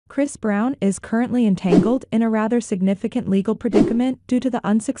Chris Brown is currently entangled in a rather significant legal predicament due to the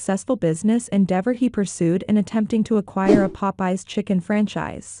unsuccessful business endeavor he pursued in attempting to acquire a Popeyes chicken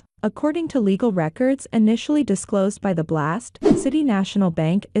franchise. According to legal records initially disclosed by The Blast, City National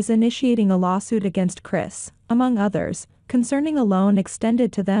Bank is initiating a lawsuit against Chris, among others, concerning a loan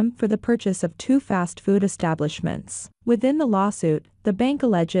extended to them for the purchase of 2 fast food establishments. Within the lawsuit, the bank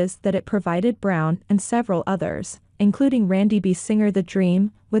alleges that it provided Brown and several others, including Randy B. Singer the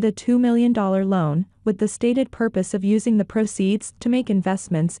Dream, with a $2 million loan, with the stated purpose of using the proceeds to make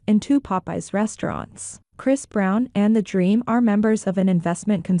investments in 2 Popeyes restaurants. Chris Brown and the Dream are members of an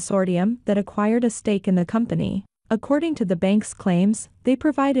investment consortium that acquired a stake in the company. According to the bank's claims, they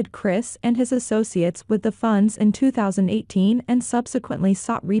provided Chris and his associates with the funds in 2018 and subsequently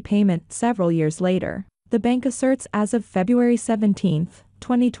sought repayment several years later. The bank asserts as of February 17,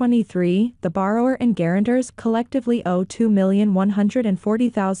 2023, the borrower and guarantors collectively owe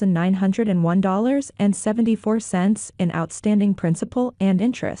 $2,140,901.74 in outstanding principal and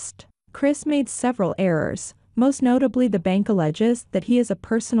interest. Chris made several errors. Most notably, the bank alleges that he is a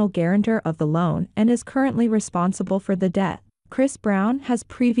personal guarantor of the loan and is currently responsible for the debt. Chris Brown has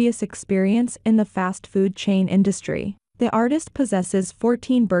previous experience in the fast food chain industry. The artist possesses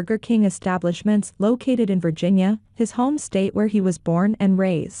 14 Burger King establishments located in Virginia, his home state where he was born and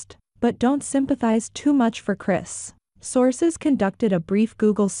raised. But don't sympathize too much for Chris. Sources conducted a brief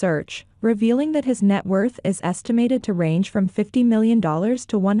Google search, revealing that his net worth is estimated to range from $50 million to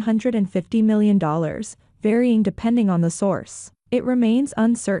 $150 million, varying depending on the source. It remains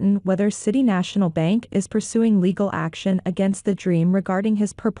uncertain whether City National Bank is pursuing legal action against the Dream regarding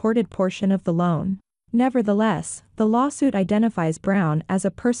his purported portion of the loan. Nevertheless, the lawsuit identifies Brown as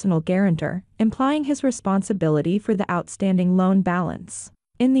a personal guarantor, implying his responsibility for the outstanding loan balance.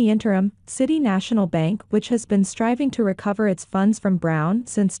 In the interim, City National Bank, which has been striving to recover its funds from Brown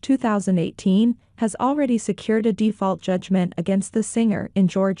since 2018, has already secured a default judgment against the singer in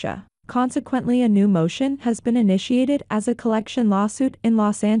Georgia. Consequently, a new motion has been initiated as a collection lawsuit in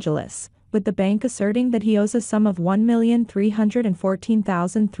Los Angeles, with the bank asserting that he owes a sum of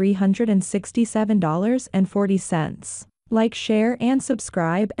 $1,314,367.40. Like, share, and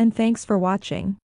subscribe, and thanks for watching.